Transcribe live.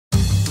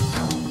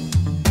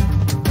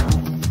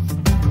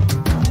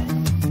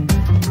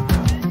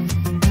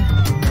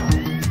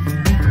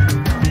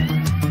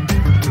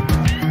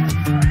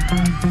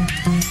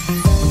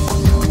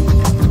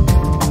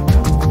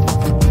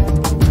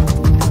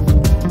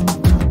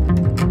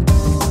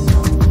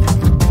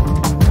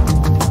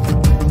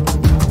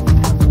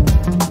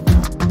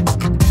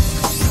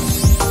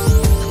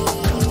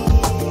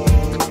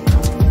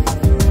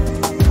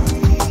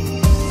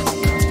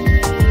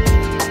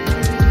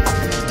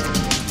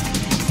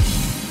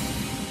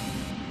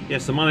Yeah,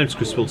 so my name's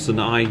Chris Wilson.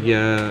 I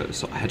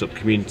sort of head up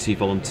community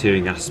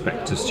volunteering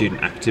aspect of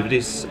student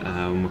activities.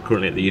 We're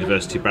currently at the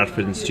University of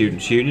Bradford in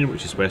Students' Union,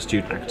 which is where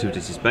student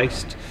activities is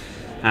based.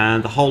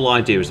 And the whole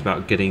idea is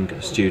about getting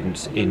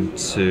students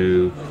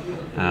into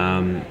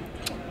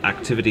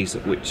activities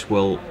which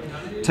will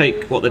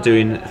take what they're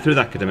doing through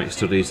the academic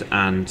studies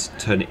and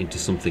turn it into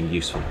something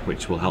useful,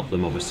 which will help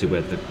them obviously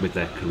with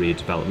their career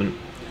development,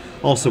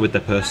 also with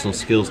their personal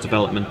skills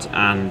development,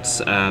 and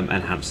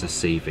enhance their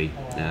CV.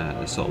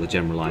 That's sort of the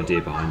general idea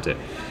behind it.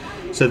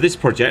 So this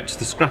project,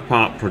 the Scrap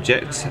Art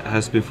project,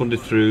 has been funded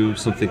through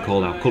something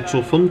called our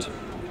Cultural Fund,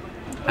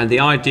 and the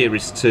idea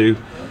is to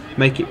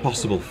make it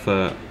possible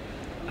for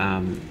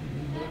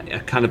a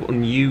kind of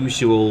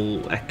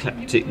unusual,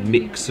 eclectic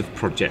mix of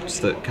projects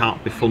that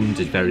can't be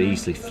funded very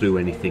easily through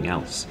anything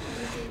else.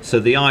 So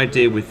the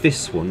idea with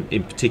this one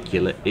in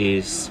particular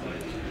is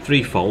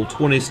threefold.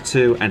 One is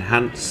to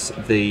enhance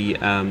the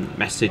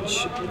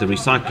message, the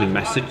recycling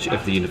message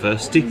of the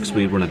university, because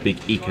we run a big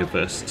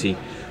ecoversity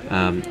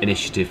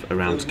initiative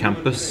around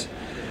campus,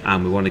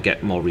 and we want to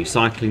get more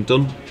recycling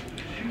done.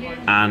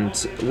 And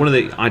one of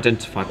the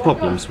identified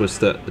problems was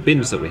that the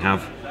bins that we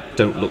have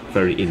don't look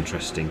very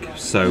interesting.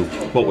 So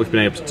what we've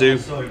been able to do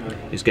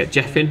is get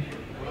Geoff in,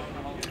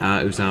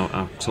 who's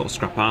our sort of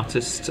scrap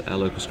artist, a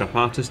local scrap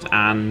artist,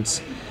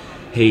 and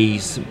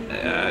he's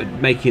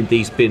making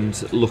these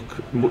bins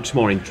look much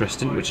more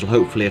interesting, which will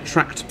hopefully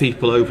attract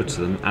people over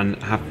to them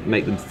and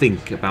make them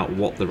think about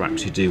what they're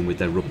actually doing with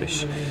their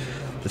rubbish.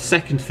 The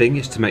second thing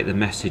is to make the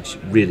message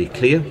really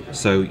clear,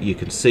 so you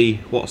can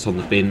see what's on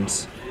the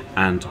bins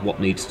and what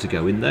needs to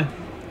go in there,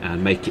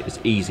 and make it as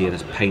easy and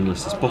as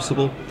painless as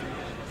possible.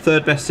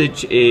 Third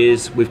message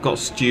is we've got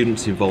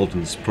students involved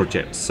in this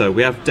project, so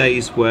we have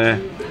days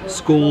where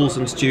schools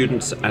and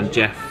students and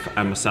Geoff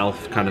and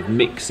myself kind of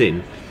mix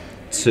in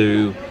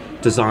to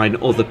design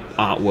other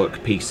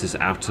artwork pieces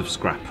out of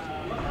scrap.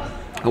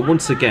 And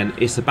once again,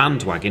 it's a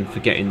bandwagon for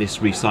getting this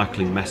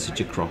recycling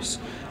message across.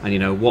 And you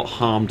know, what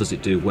harm does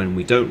it do when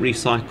we don't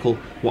recycle?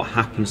 What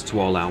happens to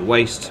all our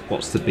waste?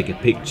 What's the bigger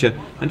picture?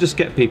 And just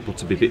get people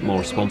to be a bit more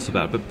responsible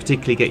about it, but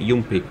particularly get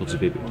young people to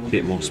be a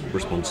bit more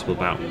responsible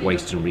about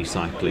waste and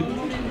recycling.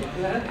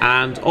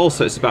 And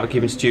also it's about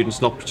giving students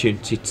an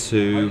opportunity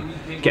to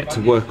get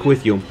to work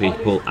with young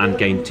people and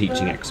gain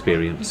teaching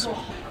experience.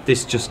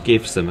 This just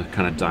gives them a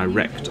kind of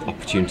direct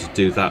opportunity to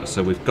do that.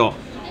 So they've got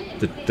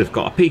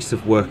a piece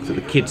of work that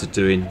the kids are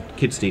doing.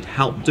 Kids need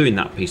help doing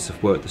that piece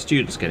of work. The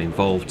students get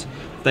involved.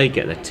 They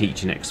get their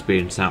teaching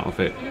experience out of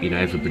it. You know,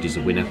 everybody's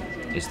a winner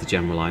is the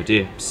general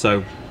idea.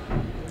 So,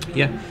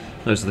 yeah,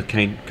 those are the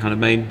kind of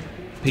main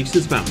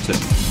pieces about it.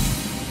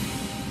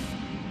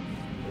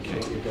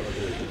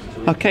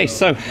 Okay,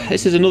 so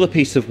this is another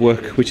piece of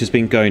work which has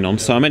been going on.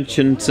 So I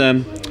mentioned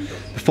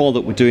before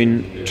that we're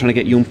trying to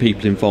get young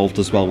people involved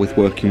as well with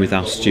working with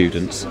our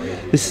students.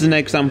 This is an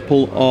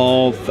example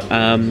of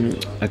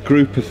a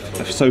group of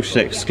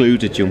socially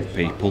excluded young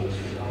people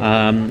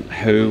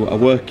who are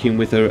working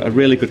with a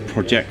really good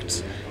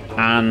project,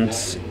 and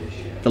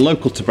the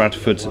local to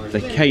Bradford,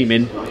 they came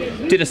in,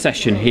 did a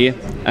session here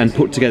and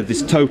put together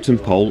this totem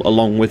pole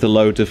along with a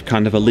load of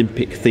kind of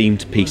Olympic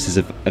themed pieces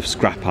of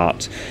scrap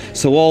art.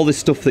 So all this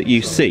stuff that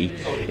you see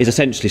is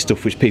essentially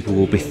stuff which people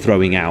will be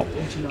throwing out,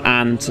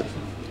 and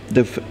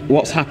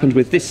what's happened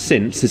with this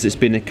since is it's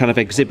been kind of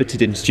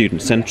exhibited in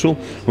Student Central.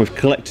 We've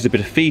collected a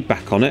bit of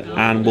feedback on it,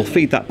 and we'll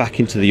feed that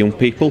back into the young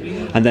people,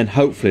 and then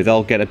hopefully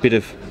they'll get a bit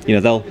of, you know,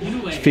 they'll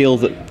feel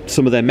that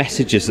some of their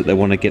messages that they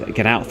want to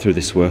get out through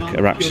this work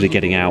are actually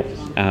getting out.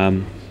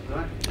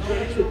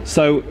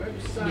 So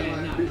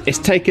it's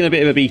taken a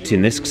bit of a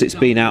beating, this, because it's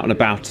been out and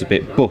about a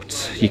bit,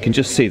 but you can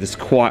just see there's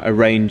quite a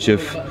range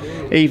of,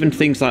 even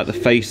things like the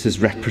faces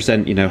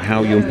represent, you know,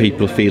 how young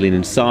people are feeling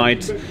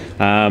inside.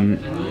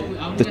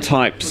 The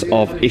types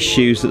of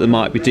issues that they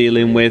might be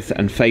dealing with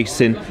and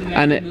facing,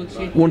 and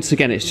once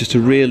again it's just a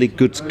really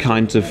good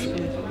kind of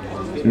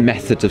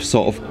method of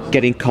sort of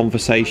getting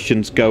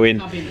conversations going,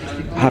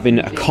 having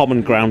a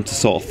common ground to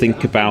sort of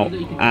think about,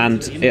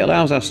 and it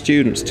allows our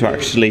students to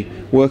actually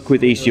work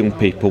with these young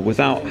people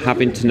without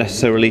having to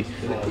necessarily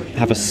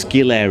have a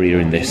skill area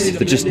in this.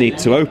 They just need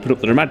to open up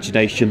their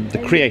imagination, the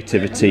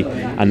creativity,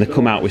 and they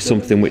come out with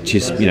something which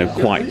is, you know,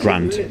 quite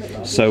grand.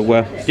 So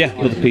yeah,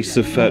 another piece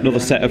of another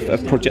set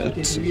of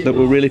projects that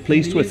we're really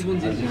pleased with.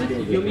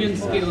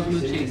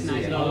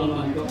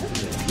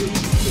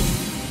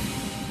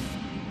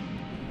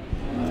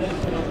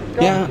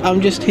 Yeah,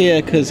 I'm just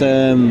here because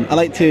I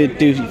like to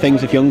do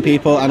things with young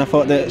people, and I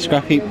thought that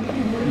scrap heap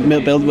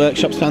build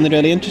workshops sounded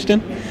really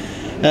interesting.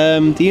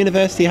 The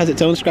university has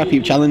its own scrap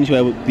heap challenge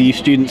where the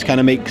students kind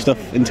of make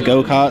stuff into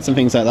go-karts and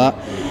things like that.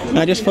 And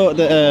I just thought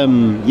that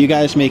you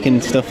guys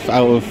making stuff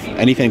out of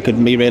anything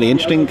could be really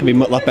interesting, could be a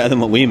lot better than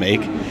what we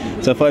make.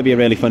 So I thought it'd be a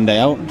really fun day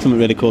out, something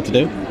really cool to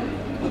do.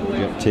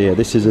 Yeah,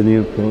 this is a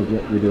new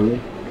project we're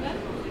doing.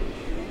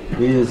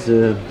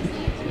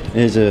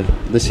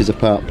 This is a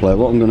part play.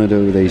 What I'm going to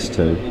do with these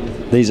two,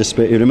 these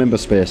are you remember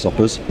space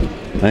hoppers,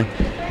 eh?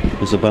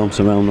 There's a bounce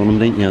around on them,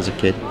 didn't you, as a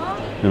kid?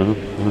 you know,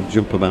 I'd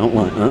jump about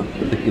like that.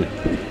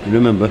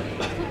 Remember,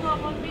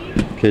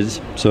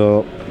 kids.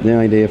 So the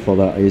idea for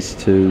that is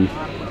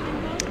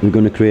we're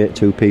going to create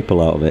 2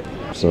 people out of it.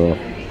 So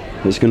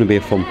it's going to be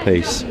a fun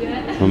piece,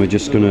 and we're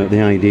just going to.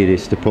 The idea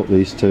is to put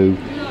these 2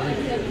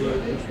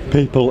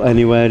 people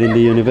anywhere in the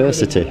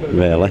university.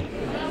 Really,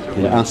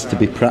 it has to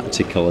be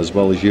practical as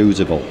well as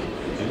usable.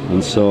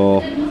 And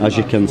so, as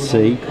you can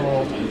see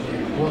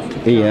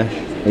here,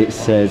 it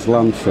says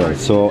landfill.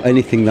 So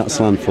anything that's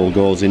landfill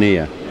goes in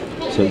here.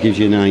 So it gives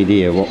you an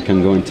idea what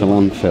can go into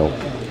landfill.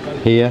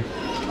 Here,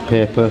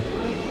 paper,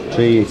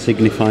 tree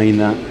signifying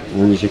that,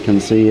 and as you can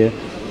see here,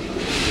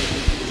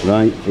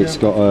 right, it's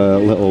got a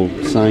little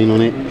sign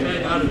on it.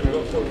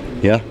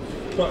 Yeah.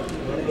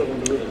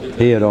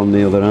 Here on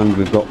the other hand,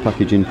 we've got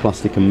packaging,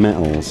 plastic and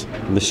metals.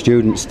 The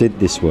students did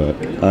this work.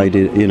 I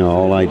did, you know,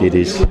 all I did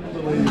is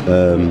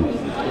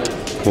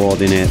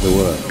coordinate the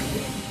work.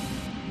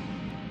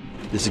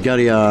 This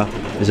Gary R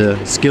is a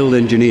skilled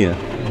engineer,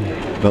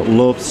 but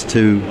loves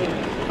to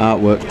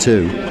artwork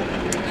too.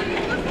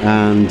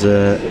 And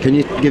can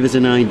you give us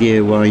an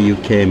idea why you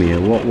came here?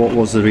 What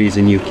was the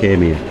reason you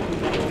came here?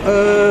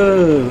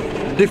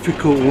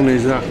 Difficult one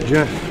is that,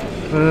 Geoff.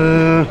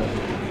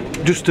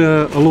 Just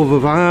a love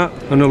of art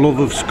and a love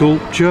of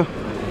sculpture,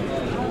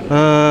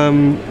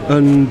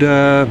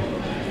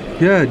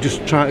 yeah,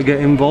 just try to get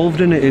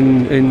involved in it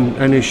in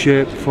any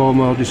shape, form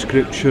or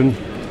description,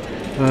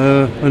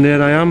 and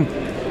here I am,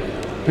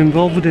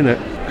 involved in it.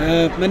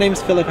 My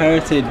name's Philip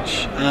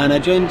Heritage, and I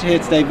joined here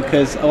today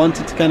because I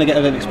wanted to kind of get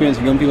a bit of experience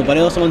with young people, but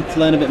I also wanted to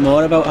learn a bit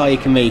more about how you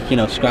can make, you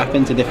know, scrap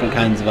into different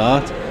kinds of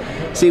art.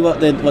 See what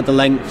the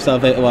lengths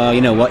of it are,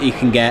 you know, what you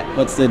can get,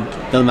 what's the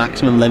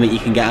maximum limit you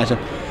can get out of,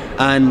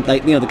 and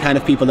like, you know, the kind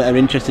of people that are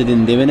interested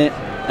in doing it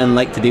and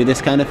like to do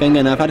this kind of thing.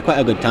 And I've had quite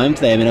a good time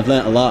today. I mean, I've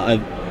learnt a lot.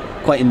 I've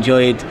quite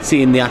enjoyed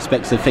seeing the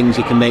aspects of things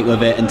you can make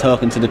with it and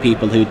talking to the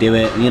people who do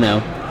it. You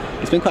know,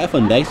 it's been quite a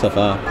fun day so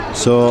far.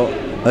 So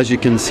as you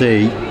can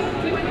see,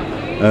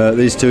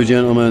 these 2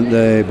 gentlemen,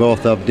 they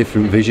both have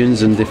different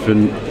visions and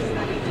different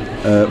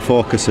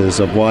focuses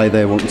of why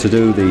they want to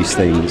do these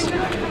things.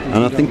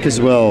 And I think as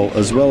well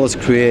as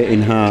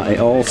creating art, it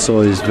also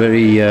is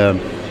very,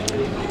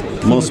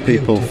 most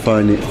people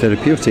find it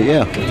therapeutic,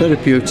 yeah,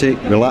 therapeutic,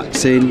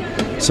 relaxing.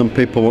 Some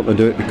people want to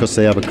do it because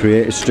they have a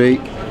creative streak.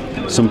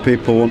 Some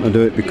people want to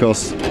do it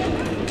because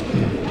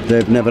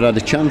they've never had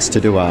a chance to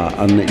do art,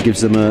 and it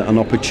gives them an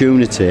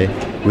opportunity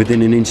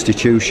within an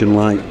institution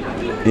like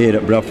here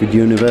at Bradford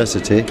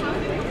University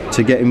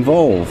to get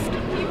involved.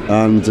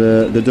 And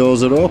the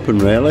doors are open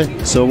really,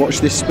 so watch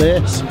this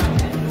space.